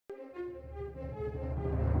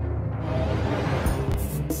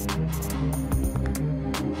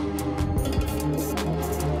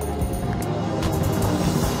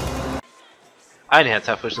Ein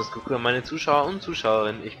herzerfrischendes Glück an meine Zuschauer und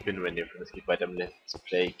Zuschauerinnen. Ich bin Wendaith und es geht weiter mit Let's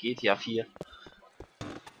Play GTA 4.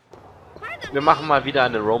 Wir machen mal wieder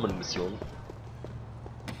eine Roman-Mission.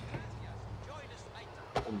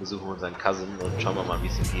 Und besuchen unseren Cousin und schauen wir mal, wie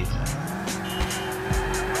es ihm geht.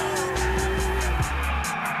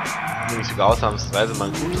 Nämlich sogar ausnahmsweise mal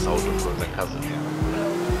ein gutes Auto für unseren Cousin.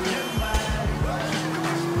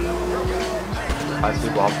 Falls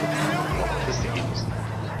wir überhaupt noch eine Kiste gehen müssen.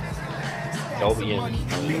 Ich glaube ihr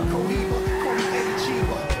nicht.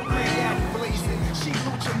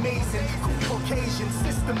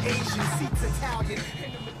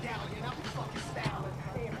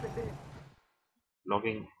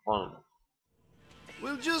 Logging on.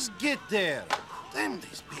 We'll just get there. Damn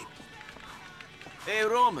these people. Hey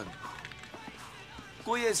Roman,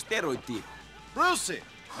 cui è steroid tip? Brucey,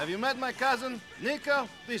 have you met my cousin? Nico,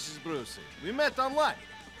 this is Brucey. We met online.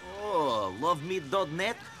 Oh,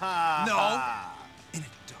 lovemeat.net? Ha! No. Ha. In a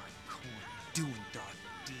dark corner, doing dark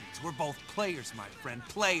deeds. We're both players, my friend.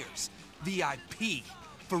 Players. VIP.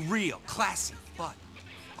 For real. Classy. But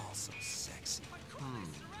also sexy.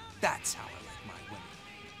 That's how I like my women.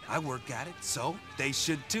 I work at it, so they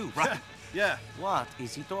should too, right? Yeah, What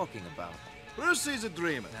is he talking about? Brucey's a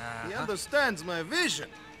dreamer. He understands my vision.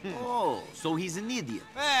 Oh, so he's an idiot.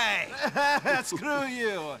 Hey! Screw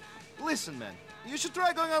you. Listen, man, you should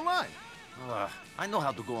try going online. I know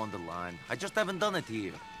how to go on the line. I just haven't done it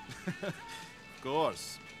here. Of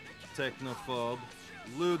course. Technophobe,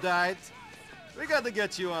 Luddite. We gotta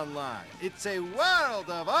get you online. It's a world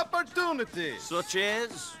of opportunities. Such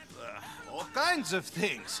as? All kinds of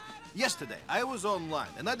things. Yesterday, I was online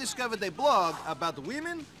and I discovered a blog about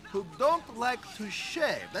women who don't like to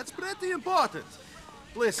shave. That's pretty important.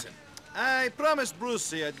 Listen, I promised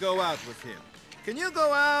Brucey I'd go out with him. Can you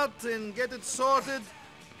go out and get it sorted?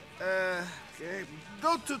 Okay.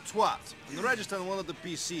 Go to Twat and register on one of the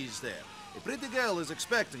PCs there. A pretty girl is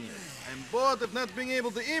expecting you. I'm bored of not being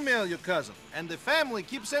able to email your cousin, and the family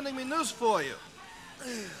keeps sending me news for you.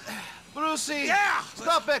 Brucey, Yeah!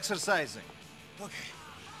 stop exercising. Okay.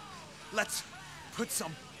 Let's put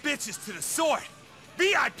some bitches to the sword.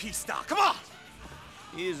 VIP style. Come on!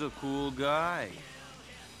 He's a cool guy.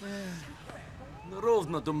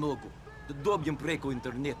 Ровно-то много. Да добьем преко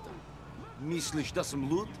интернета. Myślisz, da sam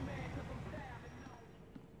lud?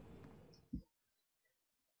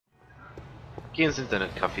 Geh ins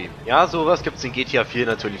Internetcafé. Ja, sowas gibt's in GTA 4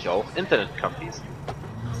 natürlich auch. Internetcafés.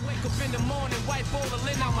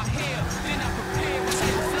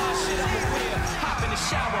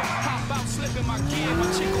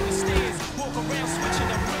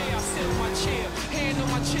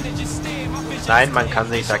 Nein, man kann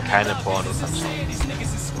sich da keine Pornos anschauen.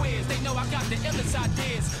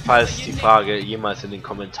 Falls die Frage jemals in den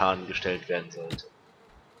Kommentaren gestellt werden sollte.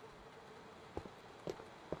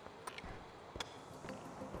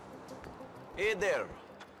 Hey there.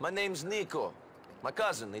 My name's Nico. My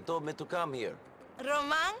cousin, he told me to come here.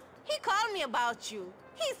 Roman, he called me about you.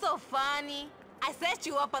 He's so funny. I set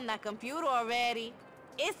you up on that computer already.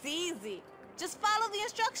 It's easy. Just follow the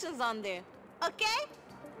instructions on there, okay?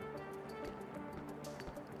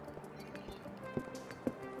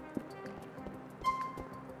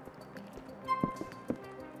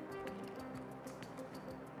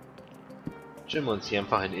 Stimmen wir uns hier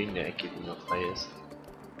einfach in irgendeine Ecke, die noch frei ist.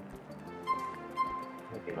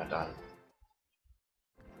 Dann gehen wir da hin.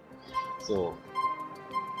 So.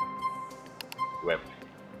 Web.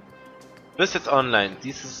 Du bist jetzt online.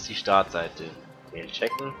 Dies ist die Startseite. Mail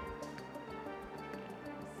checken.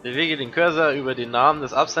 Bewege den Cursor über den Namen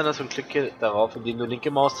des Absenders und klicke darauf, indem du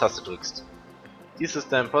linke Maustaste drückst. Dies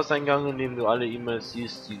ist dein Posteingang, in dem du alle E-Mails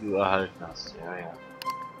siehst, die du erhalten hast. Ja, ja.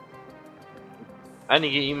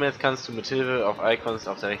 Einige E-Mails kannst du mit Hilfe auf Icons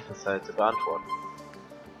auf der rechten Seite beantworten.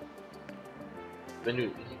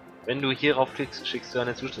 Wenn du hierauf klickst, schickst du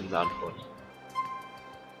eine zustimmende Antwort.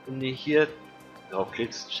 Wenn du hier drauf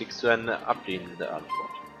klickst, schickst du eine ablehnende Antwort.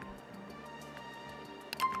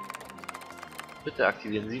 Bitte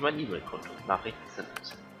aktivieren Sie mein E-Mail-Konto. Nachrichten sind.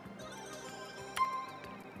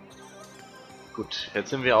 Gut, jetzt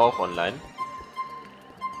sind wir auch online.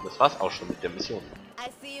 Das war's auch schon mit der Mission. I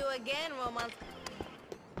see you again, Roman.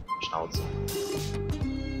 Schnauze.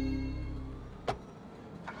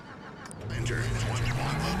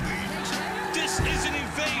 This is an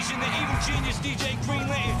invasion, the evil genius DJ Green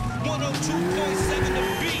Lantern, 102.7 the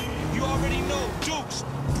beat. You already know, Dukes,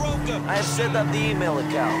 Broker. I have set up the email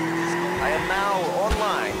account. I am now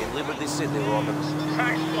online in Liberty City, Robert.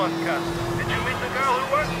 Thanks, Podcast. Did you meet the girl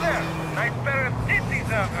who works there? Nice pair of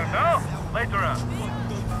titties out there, no? Later on.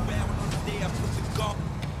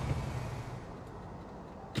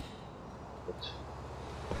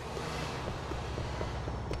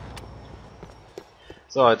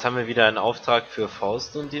 So, jetzt haben wir wieder einen Auftrag für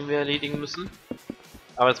Faust, den wir erledigen müssen.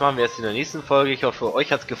 Aber das machen wir erst in der nächsten Folge. Ich hoffe,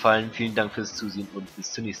 euch hat's gefallen. Vielen Dank fürs Zusehen und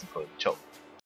bis zur nächsten Folge. Ciao.